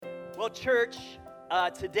Well, church,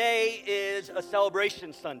 today is a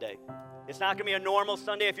celebration Sunday. It's not going to be a normal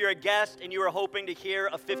Sunday. If you're a guest and you were hoping to hear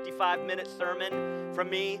a 55-minute sermon from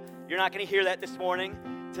me, you're not going to hear that this morning.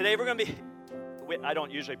 Today we're going to be... I don't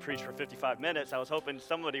usually preach for 55 minutes. I was hoping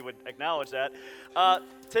somebody would acknowledge that.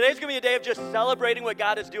 Today's going to be a day of just celebrating what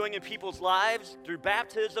God is doing in people's lives through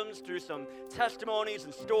baptisms, through some testimonies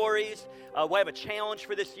and stories. We have a challenge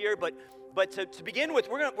for this year, but to begin with,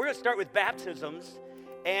 we're going to start with baptisms.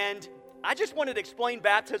 And I just wanted to explain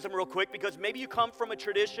baptism real quick because maybe you come from a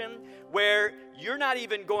tradition where you're not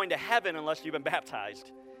even going to heaven unless you've been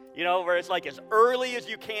baptized. You know, where it's like as early as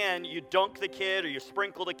you can, you dunk the kid or you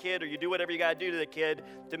sprinkle the kid or you do whatever you got to do to the kid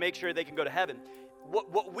to make sure they can go to heaven.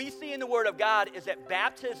 What we see in the Word of God is that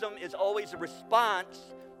baptism is always a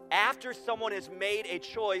response after someone has made a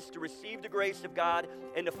choice to receive the grace of God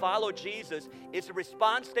and to follow Jesus. It's a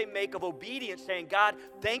response they make of obedience, saying, God,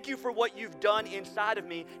 thank you for what you've done inside of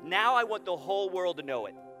me. Now I want the whole world to know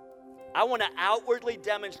it. I want to outwardly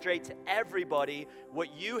demonstrate to everybody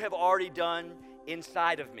what you have already done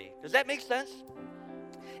inside of me. Does that make sense?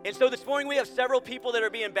 And so this morning we have several people that are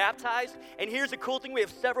being baptized, and here's the cool thing: we have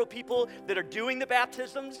several people that are doing the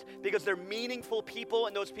baptisms because they're meaningful people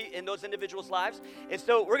in those individuals' lives. And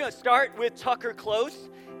so we're going to start with Tucker Close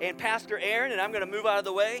and Pastor Aaron, and I'm going to move out of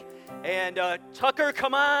the way. And Tucker,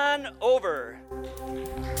 come on over.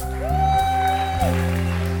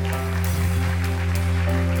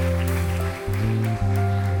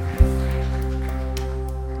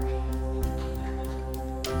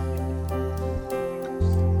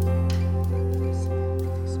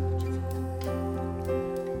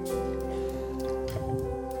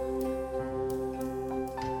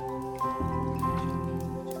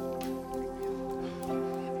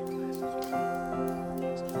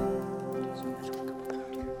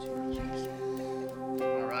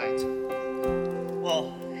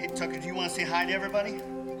 Say hi to everybody?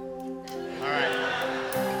 All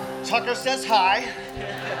right. Tucker says hi.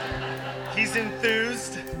 He's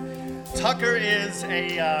enthused. Tucker is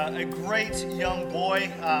a great young boy.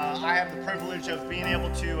 I have the privilege of being able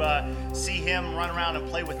to see him run around and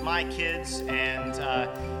play with my kids, and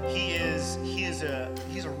he's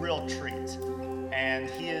a real treat. And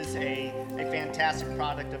he is a fantastic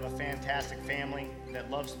product of a fantastic family that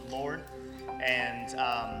loves the Lord. And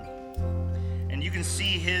you can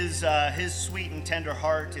see his sweet and tender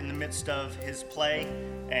heart in the midst of his play,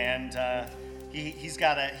 and he's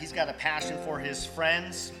got a passion for his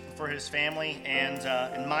friends, for his family, and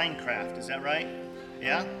Minecraft. Is that right?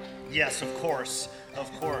 Yeah. Yes, of course.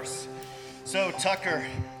 So Tucker,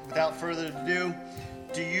 without further ado,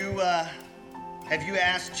 have you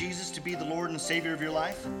asked Jesus to be the Lord and Savior of your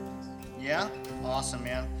life? Yeah. Awesome,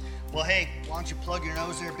 man. Well, hey, why don't you plug your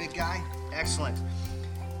nose there, big guy? Excellent.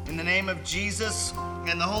 In the name of Jesus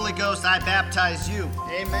and the Holy Ghost, I baptize you.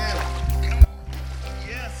 Amen.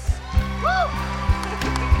 Yes. Woo!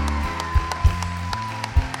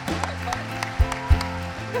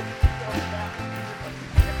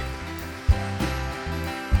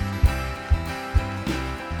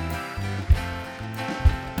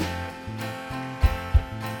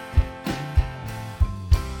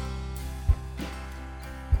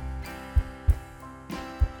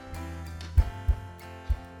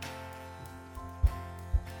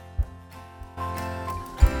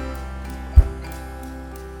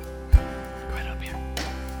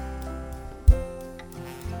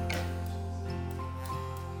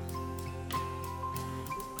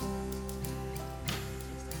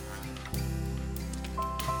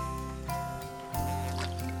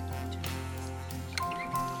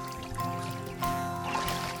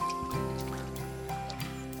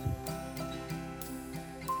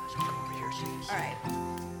 All right,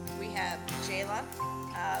 we have Jayla.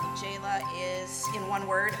 Jayla is, in one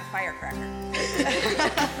word, a firecracker.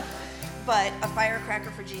 But a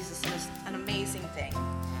firecracker for Jesus is an amazing thing.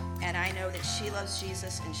 And I know that she loves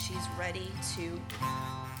Jesus and she's ready to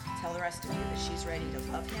tell the rest of you that she's ready to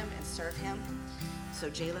love him and serve him. So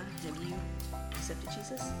Jayla, have you accepted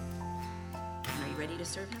Jesus? And are you ready to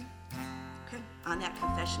serve him? Okay, on that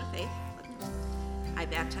confession of faith, I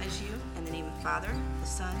baptize you in the name of the Father, the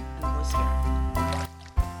Son, and the Holy Spirit.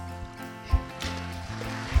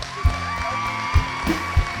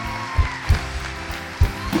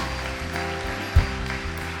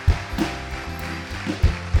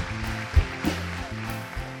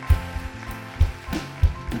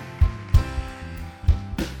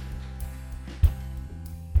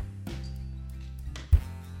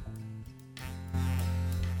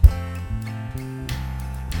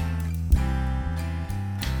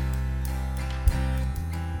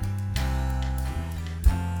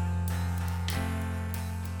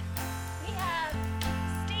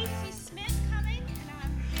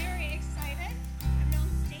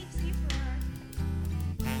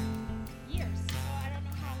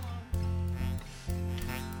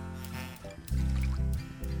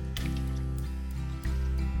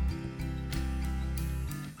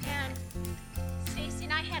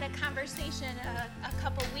 conversation a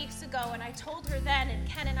couple weeks ago, and I told her then, and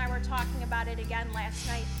Ken and I were talking about it again last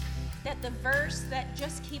night, that the verse that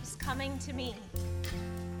just keeps coming to me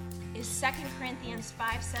is 2 Corinthians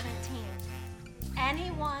 5:17.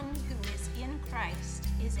 Anyone who is in Christ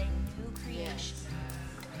is a new creation.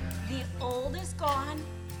 The old is gone,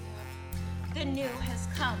 the new has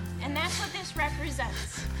come. And that's what this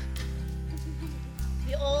represents.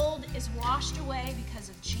 The old is washed away because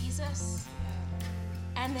of Jesus,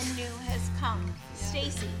 and the new has come.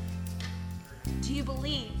 Stacy, do you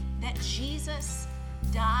believe that Jesus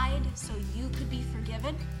died so you could be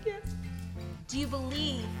forgiven? Yes. Do you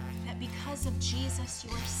believe that because of Jesus,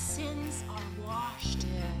 your sins are washed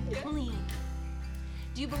clean?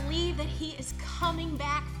 Do you believe that he is coming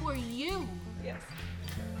back for you? Yes.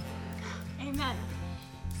 Amen.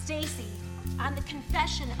 Stacy, on the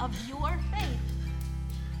confession of your faith,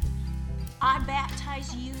 I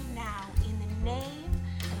baptize you now in the name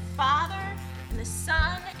of the Father, and the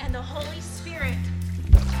Son, and the Holy Spirit.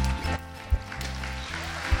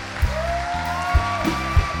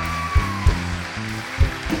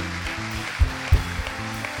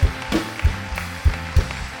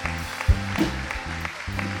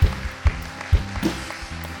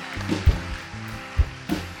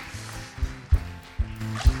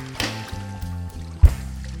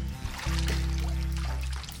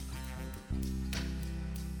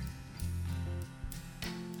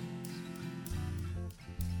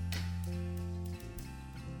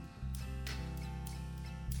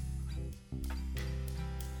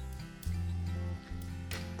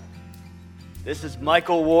 This is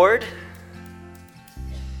Michael Ward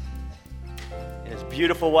and his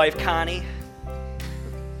beautiful wife, Connie.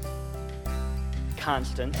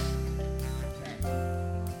 Constance.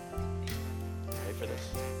 Ready for this?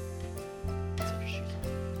 Take your shoes off.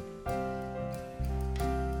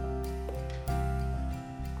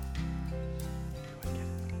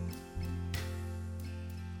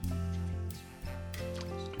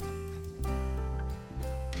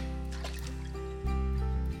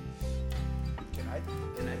 Can I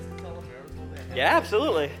tell a miracle that happened? Yeah,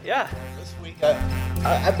 absolutely. Yeah. This week,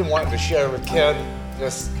 I've been wanting to share with Ken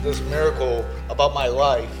this miracle about my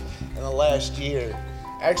life in the last year.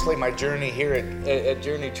 Actually, my journey here at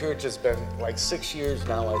Journey Church has been like 6 years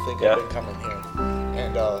now, I think. Yeah. I've been coming here.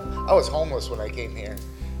 And I was homeless when I came here.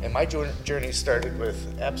 And my journey started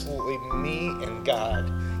with absolutely me and God.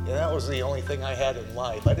 And that was the only thing I had in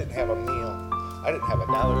life. I didn't have a meal. I didn't have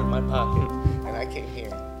 $1 in my pocket. And I came here.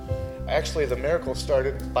 Actually, the miracle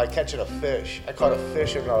started by catching a fish. I caught a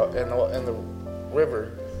fish in the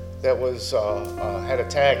river that was had a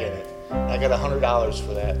tag in it. I got $100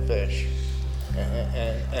 for that fish,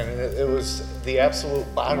 and it was the absolute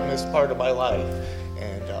bottomless part of my life.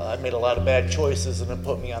 And I made a lot of bad choices, and it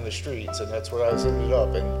put me on the streets, and that's where I was ended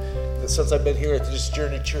up. And since I've been here at this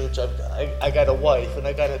Journey Church, I got a wife, and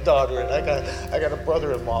I got a daughter, and I got a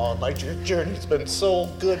brother-in-law, and my journey's been so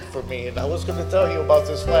good for me. And I was going to tell you about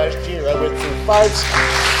this last year. I went through 5.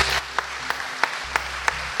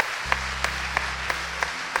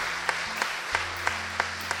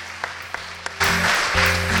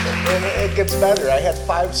 And it gets better. I had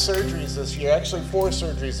 5 surgeries this year, actually 4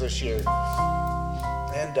 surgeries this year.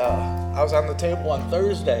 And I was on the table on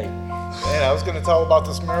Thursday, and I was going to tell about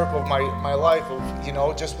this miracle of my life of,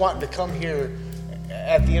 just wanting to come here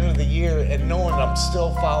at the end of the year and knowing I'm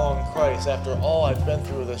still following Christ after all I've been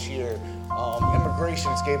through this year.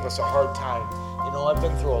 Immigrations gave us a hard time. I've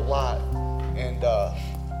been through a lot, and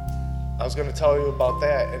I was going to tell you about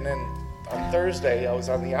that. And then on Thursday, I was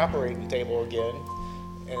on the operating table again,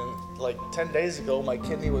 and like 10 days ago, my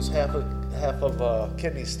kidney was half of a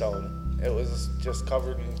kidney stone. It was just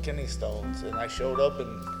covered in kidney stones, and I showed up,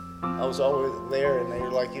 and I was always there, and they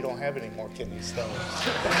were like, "You don't have any more kidney stones."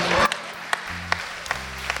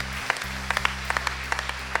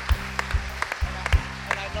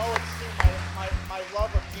 And I know it's through my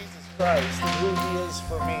love of Jesus Christ, and who He is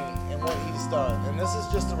for me, and what He's done. And this is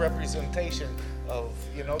just a representation of,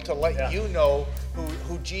 to let you know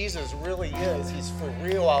who Jesus really is. He's for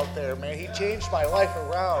real out there, man. He changed my life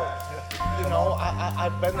around.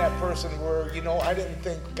 I've been that person where, I didn't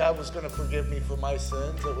think God was going to forgive me for my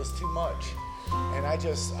sins. It was too much. And I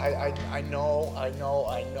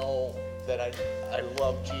know that I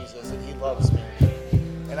love Jesus, and He loves me.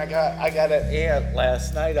 And I got an aunt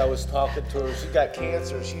last night. I was talking to her. She got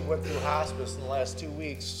cancer. She went through hospice in the last 2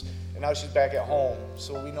 weeks, and now she's back at home.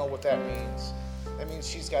 So we know what that means. That means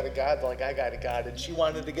she's got a God like I got a God, and she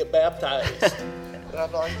wanted to get baptized. And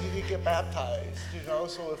I'm like, you need to get baptized,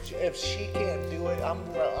 So if she can't do it, I'm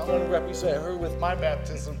going to represent her with my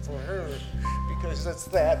baptism for her, because it's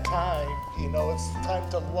that time. You know, it's time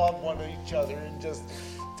to love one each other and just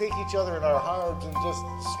take each other in our arms and just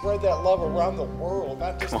spread that love around the world,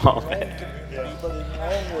 not just in your own community, but in your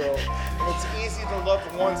own world. And it's easy to love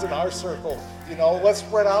the ones in our circle. You know, let's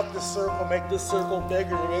spread out this circle, make this circle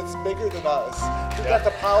bigger. It's bigger than us. We've got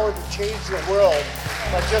the power to change the world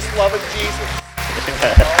by just loving Jesus. You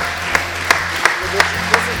know? This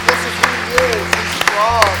is who he is. He's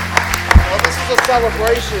strong. You know, this is a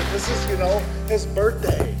celebration. This is, you know, his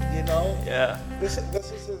birthday. You know. Yeah. This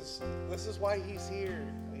is why he's here.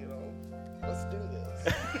 You know. Let's do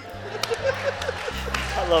this.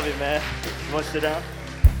 I love you, man. You want to sit down?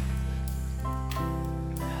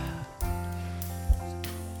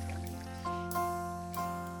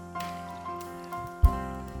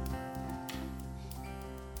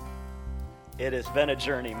 It has been a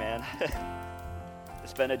journey, man.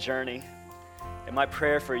 It's been a journey. And my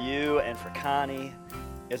prayer for you and for Connie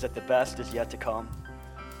is that the best is yet to come.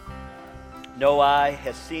 No eye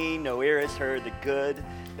has seen, no ear has heard the good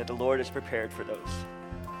that the Lord has prepared for those.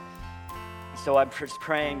 So I'm just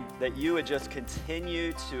praying that you would just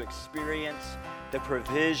continue to experience the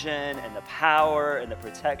provision and the power and the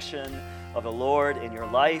protection of the Lord in your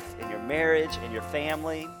life, in your marriage, in your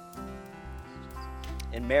family.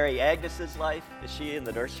 In Mary Agnes's life, is she in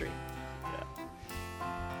the nursery? Yeah.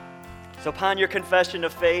 So upon your confession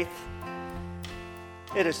of faith,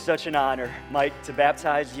 it is such an honor, Mike, to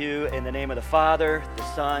baptize you in the name of the Father,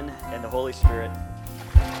 the Son, and the Holy Spirit.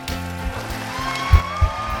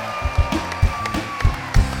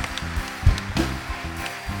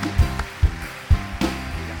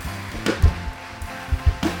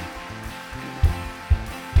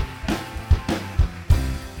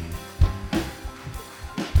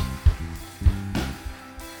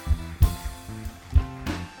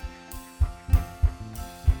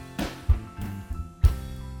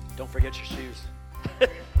 Don't forget your shoes.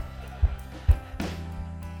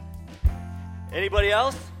 Anybody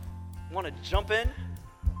else want to jump in?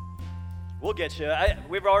 We'll get you.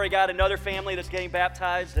 We've already got another family that's getting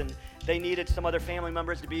baptized, and they needed some other family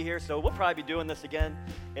members to be here, so we'll probably be doing this again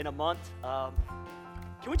in a month.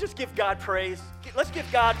 Can we just give God praise? Let's give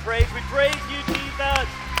God praise. We praise you, Jesus.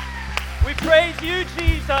 We praise you,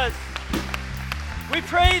 Jesus. We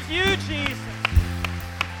praise you, Jesus.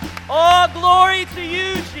 All glory to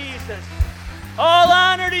you, Jesus. All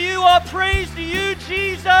honor to you, all praise to you,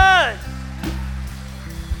 Jesus.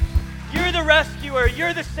 You're the rescuer.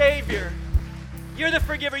 You're the Savior. You're the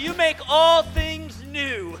forgiver. You make all things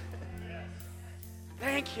new.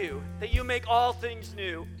 Thank you that you make all things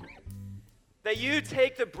new. That you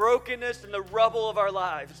take the brokenness and the rubble of our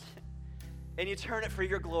lives and you turn it for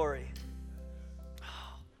your glory.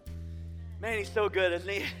 Oh, man, he's so good, isn't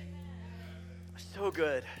he? So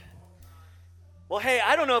good. Well, hey,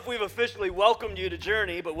 I don't know if we've officially welcomed you to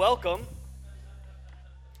Journey, but welcome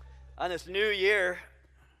on this new year.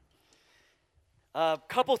 A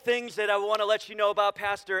couple things that I want to let you know about.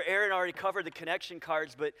 Pastor Aaron already covered the connection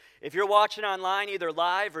cards, but if you're watching online, either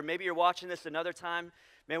live or maybe you're watching this another time,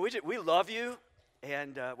 man, we love you,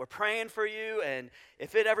 and we're praying for you, and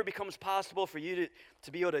if it ever becomes possible for you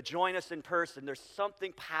to be able to join us in person, there's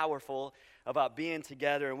something powerful about being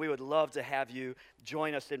together, and we would love to have you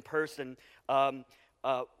join us in person. A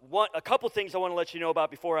couple things I want to let you know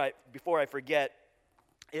about before I forget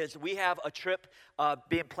is we have a trip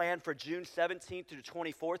being planned for June 17th to the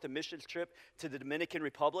 24th, a missions trip to the Dominican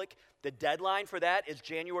Republic. The deadline for that is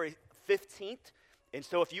January 15th. And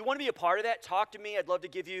so if you want to be a part of that, talk to me. I'd love to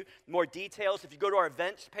give you more details. If you go to our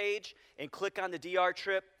events page and click on the DR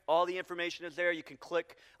trip, all the information is there. You can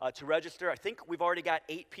click to register. I think we've already got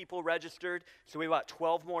 8 people registered, so we have about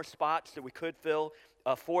 12 more spots that we could fill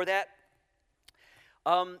for that.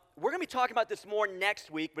 We're going to be talking about this more next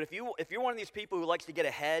week, but if you're one of these people who likes to get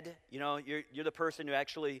ahead, you know, you're the person who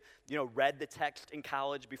actually, you know, read the text in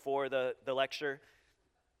college before the lecture,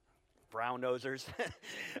 brown nosers.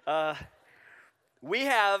 We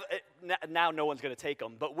have, now no one's going to take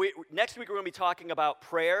them, but next week we're going to be talking about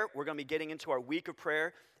prayer. We're going to be getting into our week of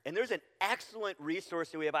prayer, and there's an excellent resource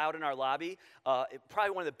that we have out in our lobby.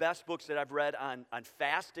 Probably one of the best books that I've read on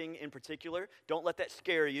fasting in particular. Don't let that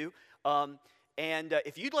scare you. And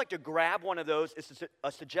if you'd like to grab one of those, it's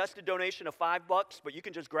a suggested donation of $5, but you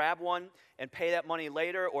can just grab one and pay that money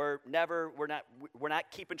later or never. We're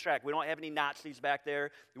not keeping track. We don't have any Nazis back there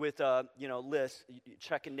with lists,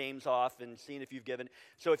 checking names off and seeing if you've given.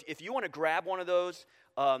 So if you want to grab one of those,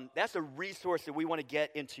 that's a resource that we want to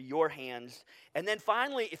get into your hands. And then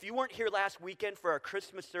finally, if you weren't here last weekend for our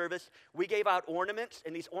Christmas service, we gave out ornaments,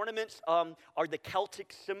 and these ornaments are the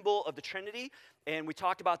Celtic symbol of the Trinity. And we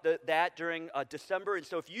talked about that during December. And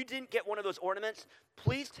so if you didn't get one of those ornaments,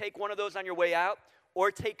 please take one of those on your way out, or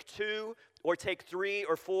take 2, or take 3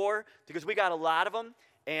 or 4, because we got a lot of them.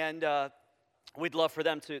 And we'd love for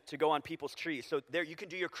them to go on people's trees. So there you can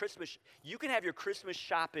do you can have your Christmas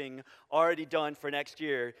shopping already done for next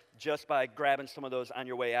year just by grabbing some of those on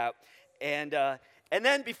your way out. And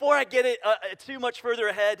then before I get it too much further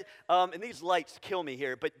ahead, and these lights kill me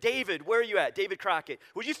here, but David, where are you at? David Crockett.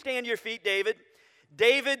 Would you stand to your feet, David?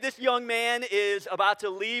 David, this young man is about to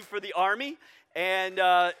leave for the Army. And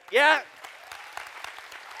yeah.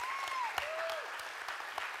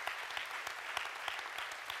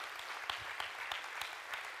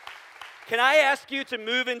 Can I ask you to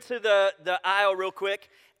move into the aisle real quick?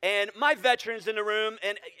 And my veterans in the room,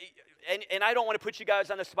 and I don't want to put you guys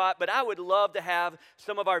on the spot, but I would love to have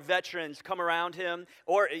some of our veterans come around him,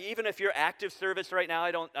 or even if you're active service right now,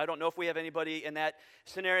 I don't know if we have anybody in that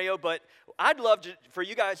scenario, but I'd love for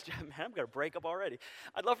you guys, man, I'm going to break up already.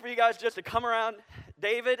 I'd love for you guys just to come around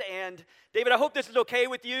David, and David, I hope this is okay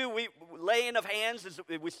with you. We laying of hands,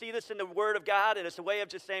 we see this in the Word of God, and it's a way of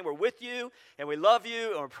just saying we're with you, and we love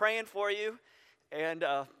you, and we're praying for you, and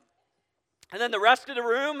then the rest of the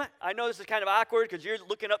room, I know this is kind of awkward because you're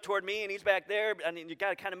looking up toward me and he's back there, and you got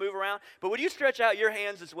to kind of move around. But would you stretch out your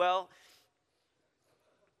hands as well?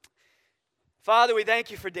 Father, we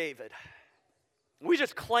thank you for David. We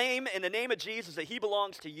just claim in the name of Jesus that he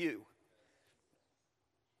belongs to you.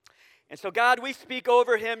 And so, God, we speak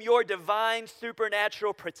over him your divine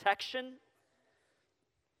supernatural protection.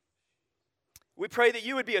 We pray that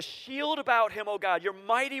you would be a shield about him, oh God. Your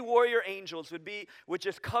mighty warrior angels would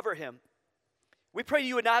just cover him. We pray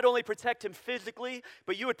you would not only protect him physically,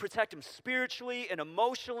 but you would protect him spiritually and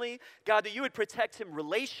emotionally. God, that you would protect him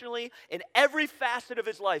relationally in every facet of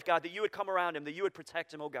his life. God, that you would come around him, that you would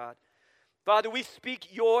protect him, oh God. Father, we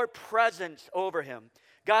speak your presence over him.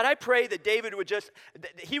 God, I pray that David would just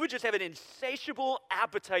have an insatiable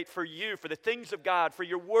appetite for you, for the things of God, for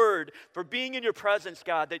your word, for being in your presence,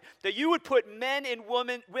 God. That you would put men and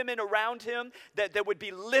women around him that would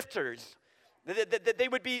be lifters. That they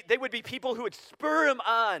would be people who would spur him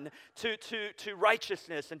on to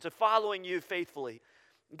righteousness and to following you faithfully.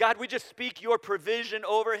 God, we just speak your provision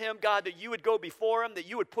over him, God, that you would go before him, that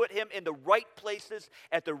you would put him in the right places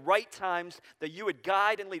at the right times, that you would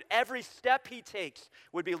guide and lead. Every step he takes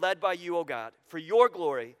would be led by you, oh God, for your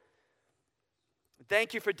glory.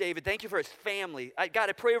 Thank you for David. Thank you for his family. God,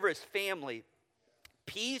 I pray over his family.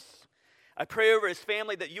 Peace. I pray over his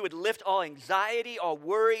family that you would lift all anxiety, all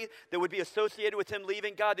worry that would be associated with him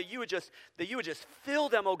leaving. God, that you would just fill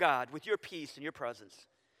them, oh God, with your peace and your presence.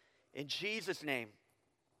 In Jesus' name,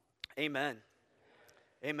 amen.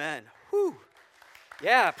 Amen. Whew.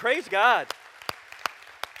 Yeah, praise God.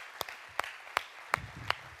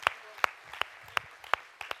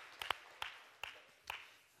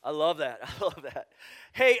 I love that. I love that.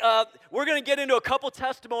 Hey, we're going to get into a couple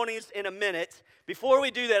testimonies in a minute. Before we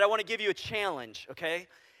do that, I want to give you a challenge, okay?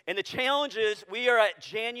 And the challenge is we are at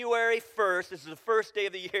January 1st. This is the first day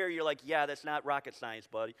of the year. You're like, yeah, that's not rocket science,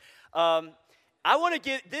 buddy. I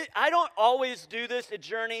don't always do this at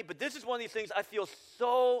Journey, but this is one of these things I feel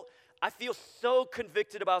so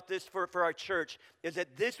convicted about this for our church, is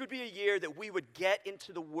that this would be a year that we would get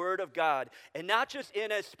into the Word of God, and not just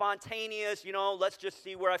in a spontaneous, let's just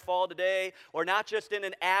see where I fall today, or not just in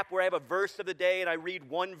an app where I have a verse of the day and I read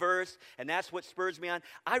one verse, and that's what spurs me on.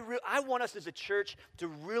 I want us as a church to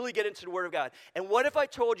really get into the Word of God. And what if I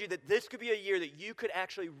told you that this could be a year that you could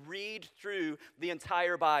actually read through the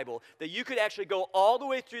entire Bible, that you could actually go all the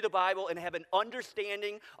way through the Bible and have an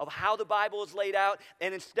understanding of how the Bible is laid out,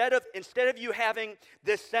 and instead of you having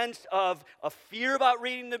this sense of a fear about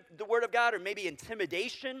reading the Word of God, or maybe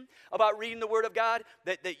intimidation about reading the Word of God,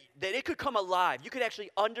 that it could come alive. You could actually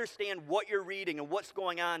understand what you're reading and what's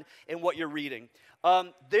going on in what you're reading.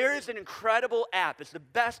 There is an incredible app. It's the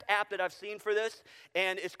best app that I've seen for this,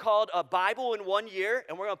 and it's called Bible in 1 Year,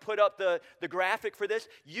 and we're going to put up the graphic for this.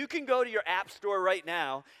 You can go to your app store right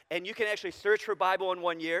now, and you can actually search for Bible in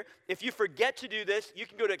 1 Year. If you forget to do this, you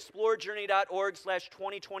can go to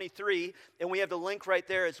explorejourney.org/2023, and we have the link right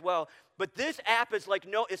there as well. But this app is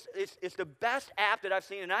it's the best app that I've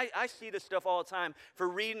seen, and I see this stuff all the time for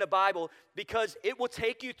reading the Bible, because it will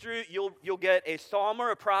take you through, you'll get a psalm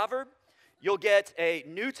or a proverb, you'll get a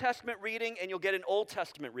New Testament reading, and you'll get an Old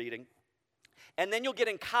Testament reading. And then you'll get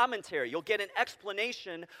a commentary. You'll get an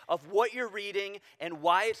explanation of what you're reading and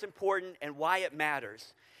why it's important and why it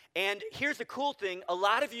matters. And here's the cool thing. A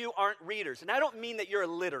lot of you aren't readers. And I don't mean that you're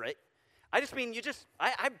illiterate. I just mean,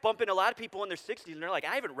 I bump into a lot of people in their 60s, and they're like,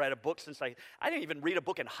 I haven't read a book since I didn't even read a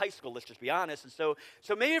book in high school, let's just be honest. And so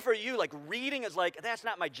maybe for you, like, reading is like, that's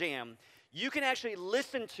not my jam. You can actually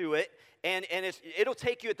listen to it, and it'll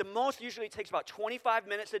take you, at the most, usually it takes about 25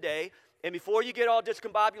 minutes a day. And before you get all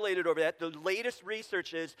discombobulated over that, the latest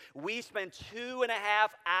research is we spend 2.5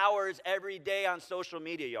 hours every day on social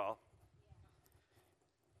media, y'all.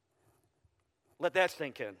 Let that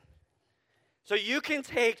sink in. So you can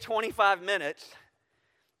take 25 minutes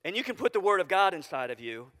and you can put the Word of God inside of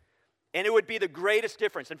you, and it would be the greatest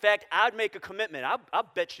difference. In fact, I'd make a commitment.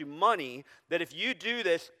 I'll bet you money that if you do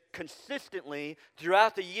this consistently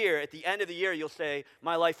throughout the year, at the end of the year, you'll say,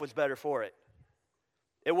 my life was better for it.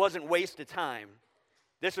 It wasn't wasted time.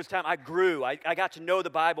 This was time I grew. I got to know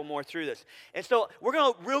the Bible more through this. And so we're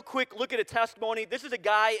going to real quick look at a testimony. This is a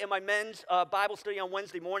guy in my men's Bible study on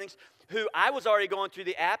Wednesday mornings who I was already going through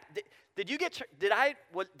the app. Did I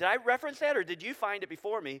reference that, or did you find it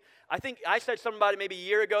before me? I think I said something about it maybe a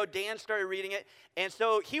year ago. Dan started reading it. And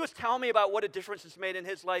so he was telling me about what a difference it's made in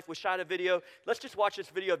his life. We shot a video. Let's just watch this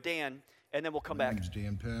video of Dan, and then we'll come back. My name's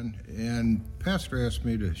Dan Penn, and Pastor asked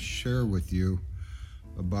me to share with you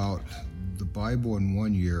about the Bible in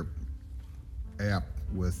 1 Year app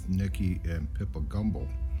with Nikki and Pippa Gumbel.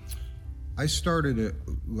 I started it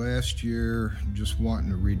last year just wanting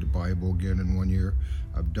to read the Bible again in 1 year.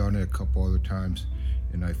 I've done it a couple other times,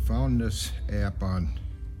 and I found this app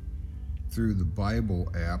through the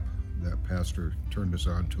Bible app that Pastor turned us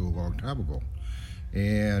on to a long time ago.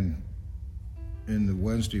 And in the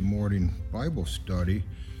Wednesday morning Bible study,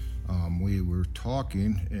 we were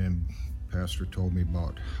talking, and Pastor told me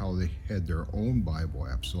about how they had their own Bible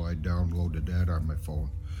app, so I downloaded that on my phone.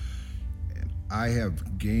 And I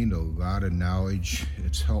have gained a lot of knowledge.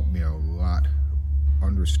 It's helped me a lot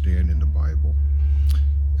understanding the Bible.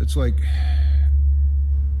 It's like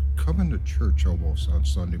coming to church almost on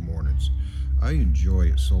Sunday mornings. I enjoy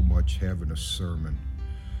it so much, having a sermon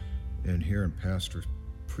and hearing Pastor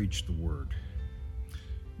preach the Word.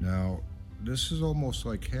 Now, this is almost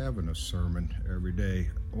like having a sermon every day.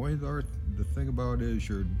 Only the thing about it is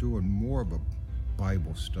you're doing more of a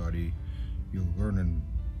Bible study. You're learning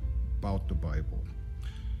about the Bible.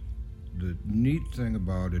 The neat thing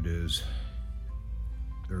about it is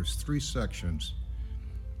there's 3 sections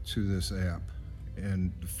to this app.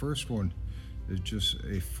 And the first one is just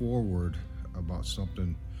a foreword about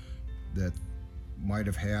something that might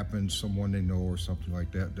have happened, someone they know or something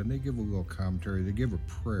like that. Then they give a little commentary. They give a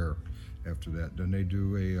prayer after that. Then they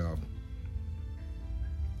do a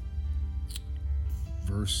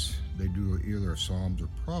verse. They do either a Psalms or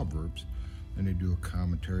Proverbs, and they do a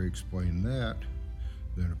commentary explaining that,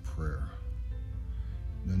 then a prayer.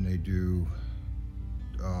 Then they do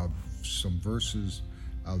some verses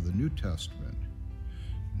out of the New Testament,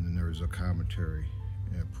 and then there's a commentary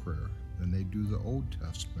and prayer. Then they do the Old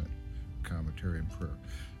Testament commentary and prayer.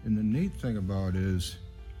 And the neat thing about it is,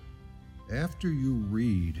 after you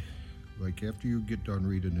read, like after you get done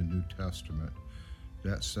reading the New Testament,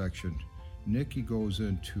 that section, Nikki goes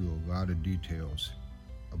into a lot of details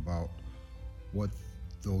about what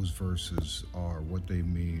those verses are, what they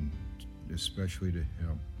mean, especially to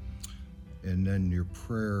him. And then your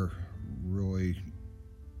prayer really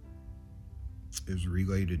is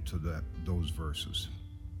related to those verses.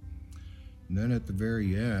 And then at the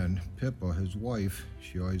very end, Pippa, his wife,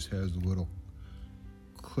 she always has a little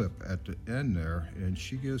clip at the end there, and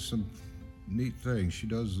she gives some neat things. She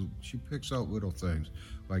picks out little things.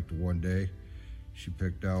 Like the one day, she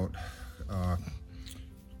picked out a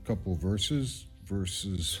couple of verses 2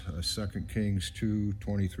 Kings 2,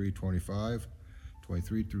 23 through 25.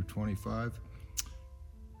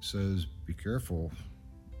 Says, be careful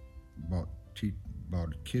about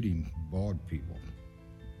kidding bald people.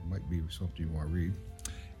 Might be something you want to read.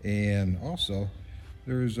 And also,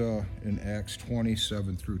 there's in Acts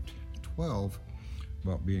 27 through 12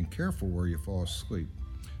 about being careful where you fall asleep.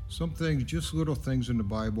 Some things, just little things in the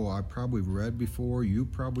Bible I probably read before, you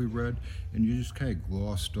probably read, and you just kind of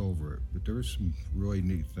glossed over it. But there's some really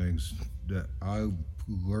neat things that I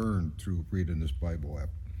learned through reading this Bible app.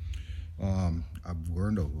 I've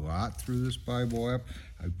learned a lot through this Bible app.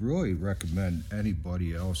 I really recommend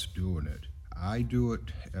anybody else doing it. I do it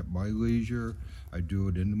at my leisure. I do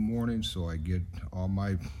it in the morning, so I get all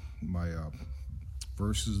my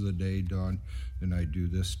verses of the day done. Then I do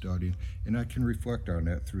this study, and I can reflect on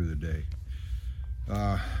that through the day.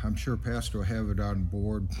 I'm sure Pastor will have it on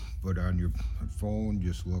board, but on your phone,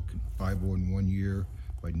 just look at Bible in 1 Year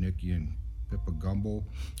by Nikki and Pippa Gumbel,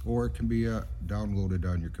 or it can be downloaded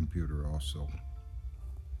on your computer also.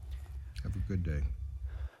 Have a good day.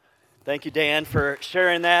 Thank you, Dan, for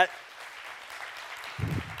sharing that.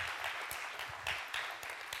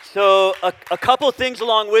 So a couple of things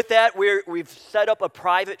along with that. We've set up a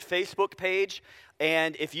private Facebook page.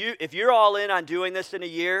 And if you're all in on doing this in a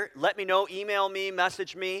year, let me know, email me,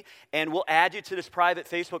 message me, and we'll add you to this private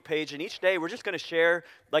Facebook page. And each day we're just going to share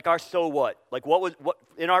like our so what. Like what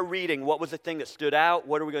in our reading, what was the thing that stood out?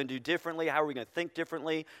 What are we going to do differently? How are we going to think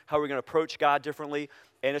differently? How are we going to approach God differently?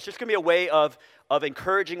 And it's just going to be a way of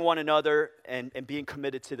encouraging one another and being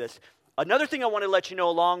committed to this. Another thing I want to let you know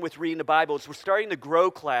along with reading the Bible is we're starting the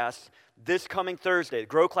Grow class this coming Thursday. The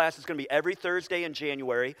Grow class is going to be every Thursday in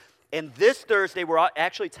January. And this Thursday, we're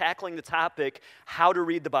actually tackling the topic, how to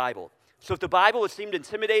read the Bible. So if the Bible has seemed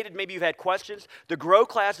intimidated, maybe you've had questions, the Grow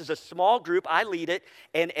class is a small group. I lead it,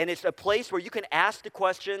 and it's a place where you can ask the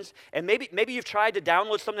questions. And maybe you've tried to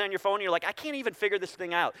download something on your phone, and you're like, I can't even figure this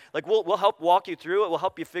thing out. Like, we'll help walk you through it. We'll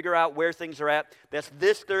help you figure out where things are at. That's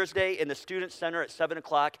this Thursday in the Student Center at 7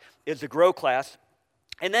 o'clock is the Grow class.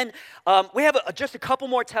 And then we have just a couple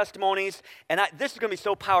more testimonies, and this is going to be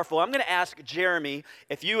so powerful. I'm going to ask Jeremy,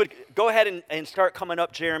 if you would go ahead and start coming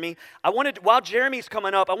up, Jeremy. While Jeremy's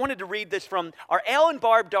coming up, I wanted to read this from, are Al and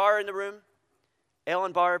Barb Dar in the room? Al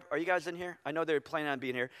and Barb, are you guys in here? I know they're planning on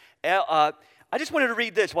being here. I just wanted to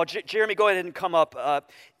read this while Jeremy, go ahead and come up.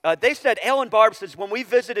 They said, Al and Barb says, when we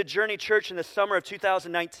visited Journey Church in the summer of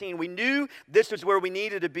 2019, we knew this was where we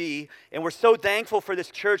needed to be, and we're so thankful for this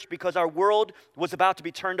church because our world was about to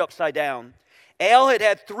be turned upside down. Al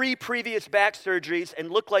had 3 previous back surgeries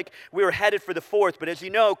and looked like we were headed for the 4th, but as you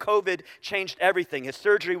know, COVID changed everything. His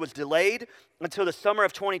surgery was delayed until the summer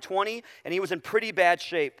of 2020, and he was in pretty bad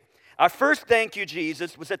shape. Our first thank you,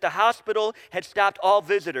 Jesus, was that the hospital had stopped all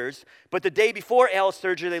visitors, but the day before Al's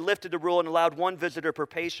surgery, they lifted the rule and allowed 1 visitor per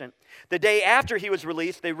patient. The day after he was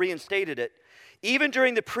released, they reinstated it. Even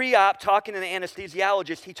during the pre-op, talking to the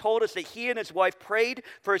anesthesiologist, he told us that he and his wife prayed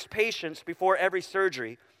for his patients before every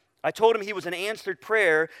surgery. I told him he was an answered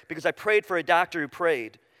prayer because I prayed for a doctor who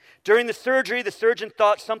prayed. During the surgery, the surgeon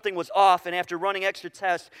thought something was off, and after running extra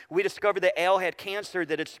tests, we discovered that Al had cancer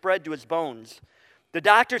that had spread to his bones. The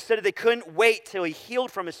doctor said that they couldn't wait till he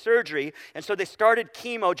healed from his surgery, and so they started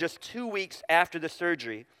chemo just 2 weeks after the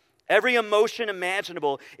surgery. Every emotion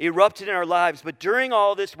imaginable erupted in our lives, but during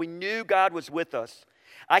all this, we knew God was with us.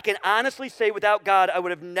 I can honestly say without God, I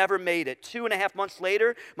would have never made it. 2.5 months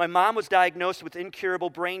later, my mom was diagnosed with incurable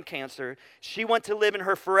brain cancer. She went to live in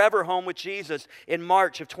her forever home with Jesus in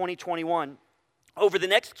March of 2021. Over the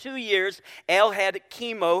next 2 years, Al had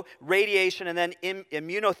chemo, radiation, and then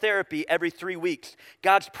immunotherapy every 3 weeks.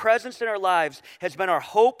 God's presence in our lives has been our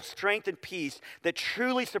hope, strength, and peace that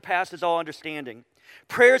truly surpasses all understanding.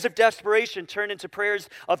 Prayers of desperation turned into prayers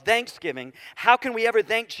of thanksgiving. How can we ever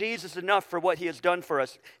thank Jesus enough for what he has done for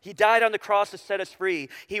us? He died on the cross to set us free.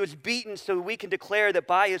 He was beaten so we can declare that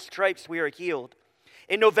by his stripes we are healed.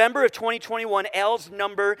 In November of 2021, Al's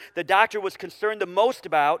number the doctor was concerned the most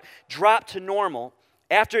about dropped to normal.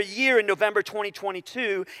 After a year in November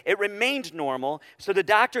 2022, it remained normal, so the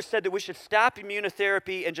doctor said that we should stop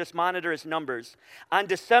immunotherapy and just monitor his numbers. On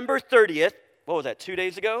December 30th, what was that, 2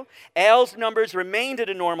 days ago? Al's numbers remained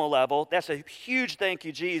at a normal level. That's a huge thank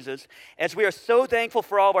you, Jesus. As we are so thankful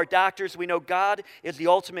for all of our doctors, we know God is the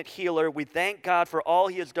ultimate healer. We thank God for all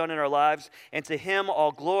he has done in our lives, and to him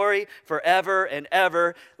all glory forever and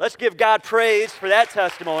ever. Let's give God praise for that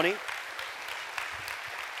testimony.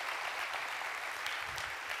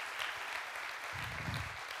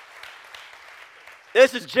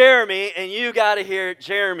 This is Jeremy, and you got to hear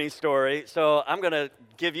Jeremy's story. So I'm going to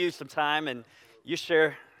give you some time, and you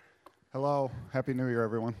share. Hello. Happy New Year,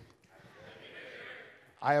 everyone.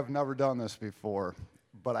 I have never done this before,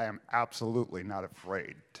 but I am absolutely not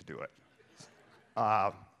afraid to do it.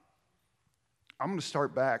 I'm going to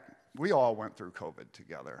start back. We all went through COVID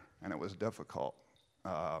together, and it was difficult.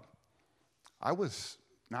 I was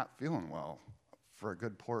not feeling well for a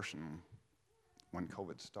good portion when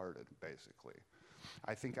COVID started, basically.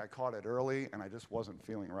 I think I caught it early, and I just wasn't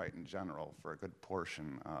feeling right in general for a good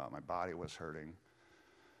portion. My body was hurting.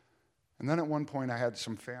 And then at one point, I had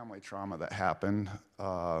some family trauma that happened.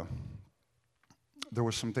 There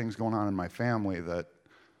were some things going on in my family that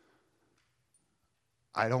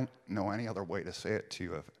I don't know any other way to say it to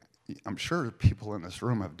you. I'm sure people in this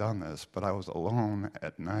room have done this, but I was alone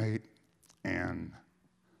at night, and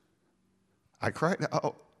I cried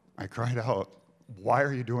out. Why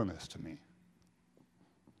are you doing this to me?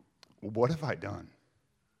 What have I done?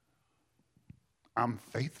 I'm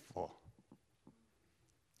faithful.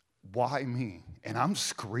 Why me? And I'm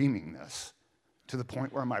screaming this to the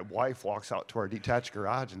point where my wife walks out to our detached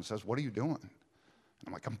garage and says, "What are you doing?" And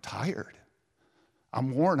I'm like, "I'm tired.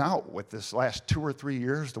 I'm worn out with this last 2 or 3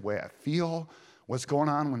 years, the way I feel, what's going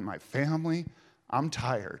on with my family. I'm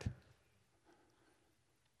tired.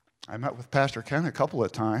 I met with Pastor Ken a couple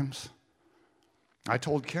of times. I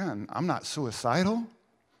told Ken, I'm not suicidal,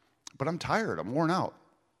 but I'm tired. I'm worn out.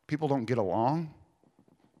 People don't get along.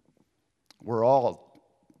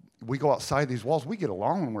 We go outside these walls. We get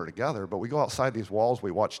along when we're together, but we go outside these walls.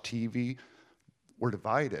 We watch TV. We're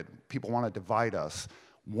divided. People want to divide us.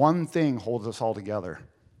 One thing holds us all together.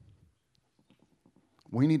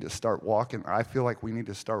 We need to start walking. I feel like I need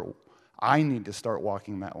to start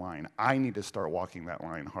walking that line. I need to start walking that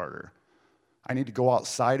line harder. I need to go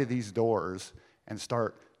outside of these doors and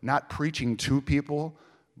start not preaching to people,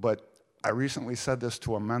 but I recently said this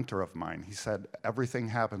to a mentor of mine. He said, everything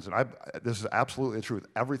happens, and this is absolutely the truth.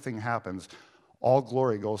 Everything happens. All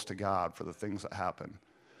glory goes to God for the things that happen.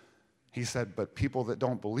 He said, but people that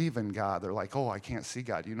don't believe in God, they're like, oh, I can't see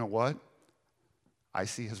God. You know what? I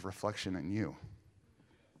see his reflection in you.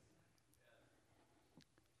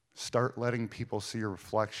 Start letting people see your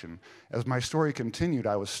reflection. As my story continued,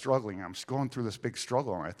 I was struggling. I'm going through this big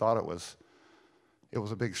struggle, and I thought it was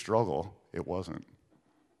a big struggle. It wasn't.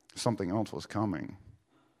 Something else was coming.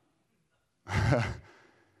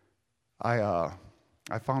 I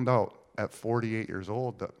found out at 48 years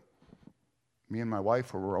old that me and my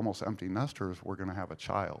wife, who were almost empty nesters, were going to have a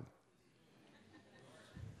child.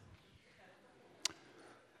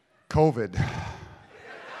 COVID.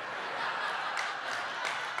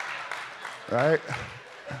 Right?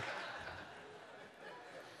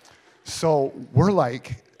 So we're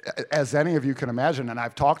like, as any of you can imagine, and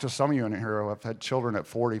I've talked to some of you in here who have had children at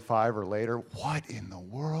 45 or later, what in the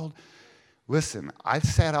world? Listen, I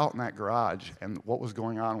sat out in that garage, and what was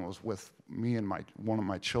going on was with me and one of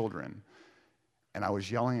my children, and I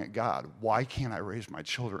was yelling at God, why can't I raise my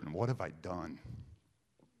children? What have I done?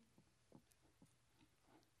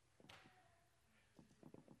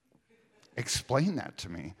 Explain that to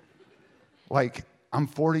me. Like, I'm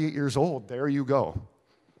 48 years old. There you go.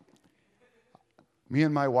 Me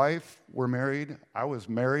and my wife were married. I was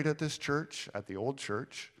married at this church, at the old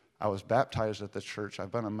church. I was baptized at the church.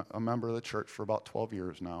 I've been a member of the church for about 12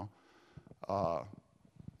 years now.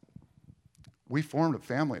 We formed a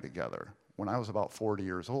family together when I was about 40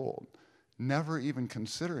 years old, never even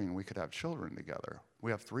considering we could have children together.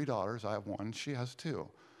 We have 3 daughters. I have 1. She has 2.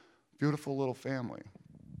 Beautiful little family.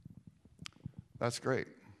 That's great.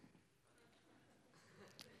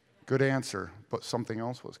 Good answer, but something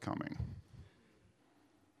else was coming.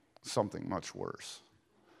 Something much worse.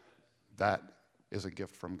 That is a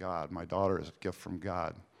gift from God. My daughter is a gift from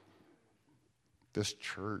God. This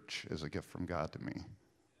church is a gift from God to me.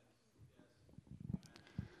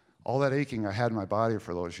 All that aching I had in my body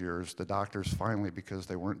for those years, the doctors finally, because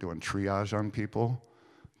they weren't doing triage on people,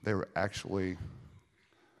 they were actually,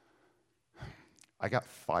 I got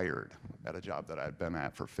fired at a job that I had been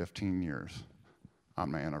at for 15 years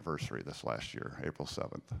on my anniversary this last year, April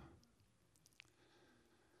 7th.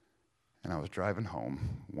 And I was driving home,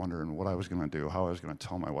 wondering what I was going to do, how I was going to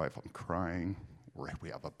tell my wife I'm crying. We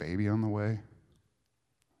have a baby on the way.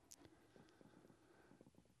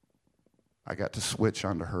 I got to switch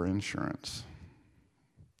onto her insurance.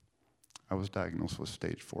 I was diagnosed with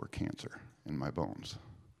stage 4 cancer in my bones.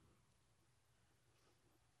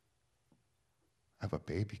 I have a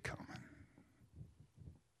baby coming.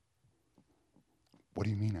 What do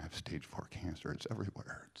you mean I have stage 4 cancer? It's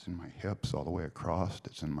everywhere. It's in my hips all the way across.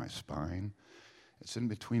 It's in my spine. It's in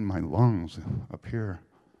between my lungs up here,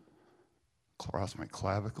 across my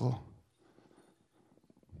clavicle.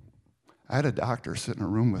 I had a doctor sit in a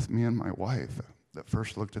room with me and my wife that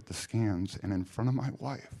first looked at the scans, and in front of my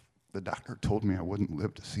wife, the doctor told me I wouldn't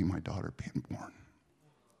live to see my daughter being born.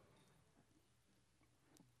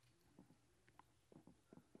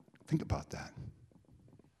 Think about that.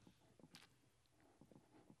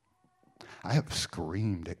 I have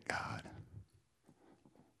screamed at God.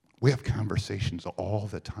 We have conversations all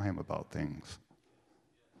the time about things.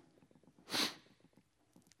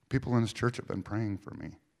 People in this church have been praying for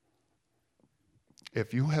me.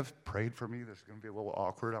 If you have prayed for me, this is going to be a little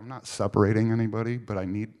awkward. I'm not separating anybody, but I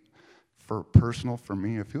need, for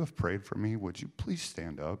me, if you have prayed for me, would you please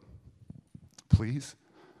stand up? Please?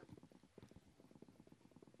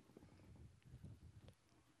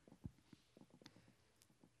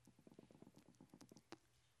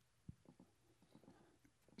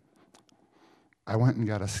 I went and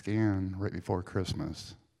got a scan right before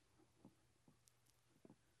Christmas.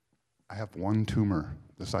 I have one tumor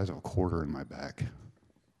the size of a quarter in my back.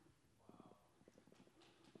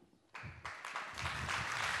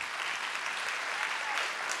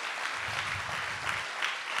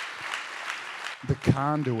 The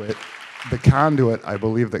conduit the conduit, I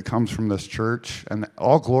believe, that comes from this church, and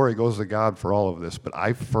all glory goes to God for all of this, but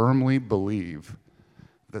I firmly believe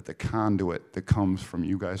that the conduit that comes from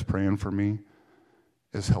you guys praying for me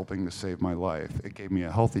is helping to save my life. It gave me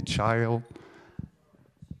a healthy child.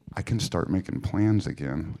 I can start making plans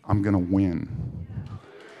again. I'm going to win.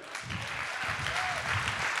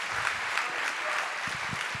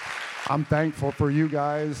 I'm thankful for you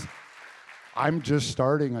guys. I'm just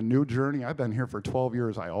starting a new journey. I've been here for 12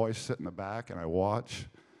 years. I always sit in the back and I watch.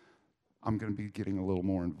 I'm going to be getting a little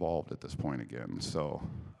more involved at this point again. So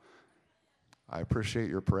I appreciate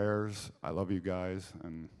your prayers. I love you guys.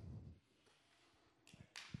 And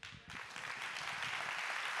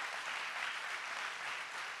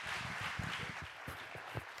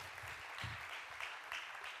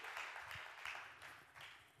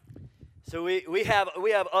so we have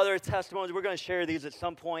other testimonies. We're going to share these at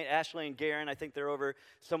some point. Ashley and Garen, I think they're over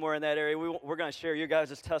somewhere in that area. We're going to share your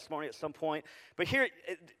guys' testimony at some point. But here,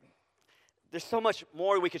 there's so much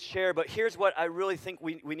more we could share, but here's what I really think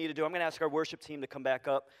we need to do. I'm going to ask our worship team to come back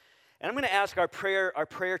up, and I'm going to ask our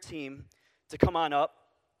prayer team to come on up.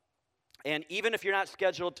 And even if you're not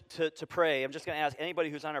scheduled to pray, I'm just going to ask anybody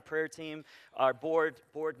who's on our prayer team, our board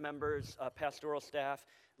members, pastoral staff,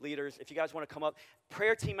 leaders, if you guys want to come up.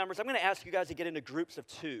 Prayer team members, I'm going to ask you guys to get into groups of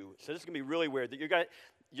 2. So this is going to be really weird.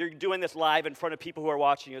 You're doing this live in front of people who are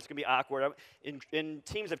watching you. It's going to be awkward. In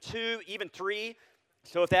teams of 2, even 3.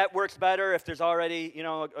 So if that works better, if there's already,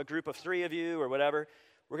 a group of 3 of you or whatever,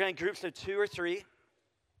 we're going to groups of 2 or 3.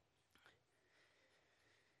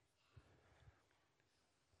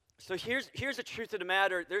 So here's the truth of the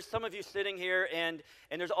matter. There's some of you sitting here, and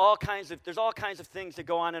there's all kinds of things that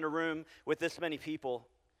go on in a room with this many people.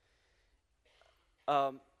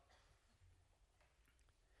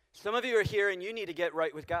 Some of you are here and you need to get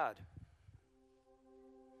right with God.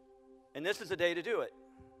 And this is the day to do it.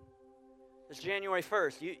 It's January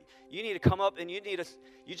 1st. You need to come up and you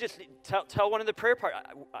just tell one of the prayer partners,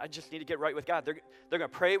 I just need to get right with God. They're going to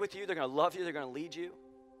pray with you. They're going to love you. They're going to lead you.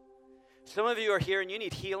 Some of you are here and you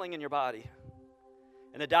need healing in your body.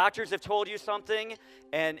 And the doctors have told you something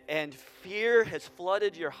and fear has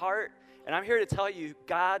flooded your heart. And I'm here to tell you,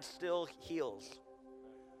 God still heals.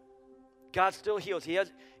 God still heals.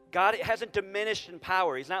 God hasn't diminished in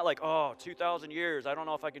power. He's not like, 2,000 years, I don't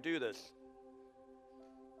know if I could do this.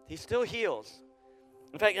 He still heals.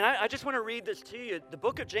 In fact, and I just want to read this to you. The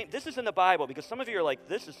book of James, this is in the Bible, because some of you are like,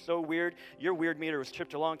 this is so weird. Your weird meter was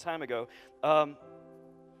tripped a long time ago.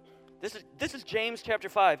 This is James chapter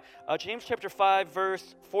 5. James chapter 5,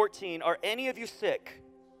 verse 14. Are any of you sick?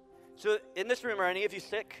 So in this room, are any of you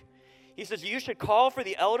sick? He says, you should call for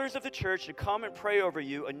the elders of the church to come and pray over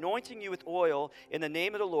you, anointing you with oil in the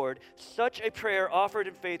name of the Lord. Such a prayer offered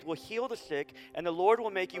in faith will heal the sick, and the Lord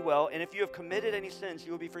will make you well. And if you have committed any sins,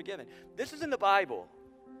 you will be forgiven. This is in the Bible.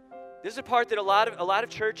 This is a part that a lot of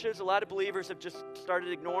churches, a lot of believers have just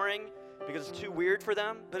started ignoring because it's too weird for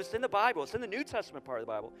them. But it's in the Bible. It's in the New Testament part of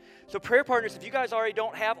the Bible. So prayer partners, if you guys already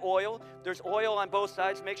don't have oil, there's oil on both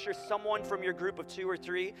sides. Make sure someone from your group of 2 or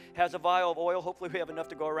 3 has a vial of oil. Hopefully we have enough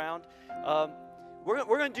to go around. We're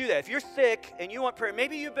going to do that. If you're sick and you want prayer,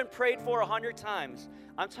 maybe you've been prayed for 100 times.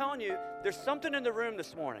 I'm telling you, there's something in the room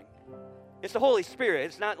this morning. It's the Holy Spirit.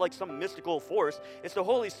 It's not like some mystical force. It's the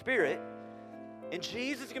Holy Spirit. And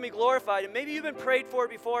Jesus is going to be glorified. And maybe you've been prayed for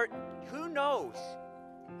before. Who knows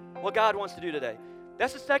what God wants to do today?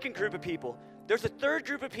 That's the second group of people. There's a third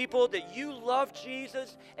group of people that you love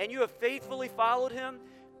Jesus and you have faithfully followed him,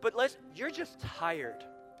 but you're just tired.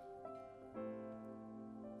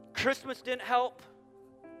 Christmas didn't help.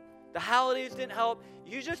 The holidays didn't help.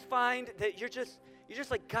 You just find that you're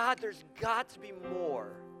just like, God, there's got to be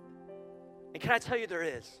more. And can I tell you there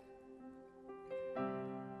is?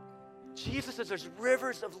 Jesus says there's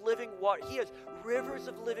rivers of living water. He has rivers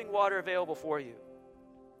of living water available for you.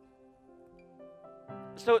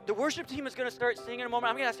 So the worship team is going to start singing in a moment.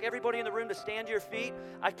 I'm going to ask everybody in the room to stand to your feet.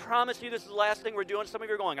 I promise you this is the last thing we're doing. Some of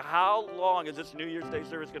you are going, how long is this New Year's Day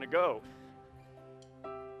service going to go?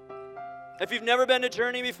 If you've never been to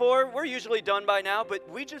Journey before, we're usually done by now, but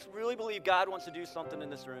we just really believe God wants to do something in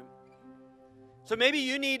this room. So maybe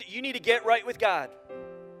you need to get right with God.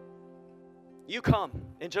 You come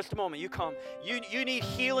in just a moment. You come. You need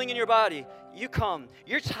healing in your body. You come.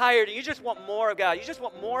 You're tired and you just want more of God. You just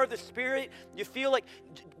want more of the Spirit. You feel like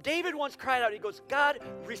David once cried out. He goes, God,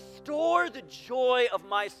 restore the joy of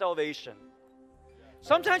my salvation.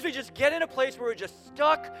 Sometimes we just get in a place where we're just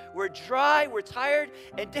stuck, we're dry, we're tired,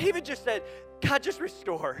 and David just said, God, just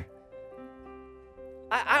restore.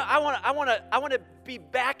 I want to be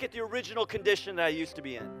back at the original condition that I used to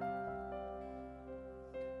be in.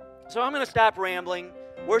 So I'm going to stop rambling.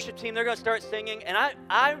 Worship team, they're going to start singing, and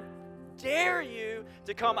I dare you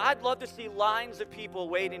to come. I'd love to see lines of people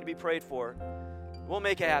waiting to be prayed for. We'll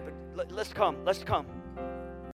make it happen. Let's come. Let's come.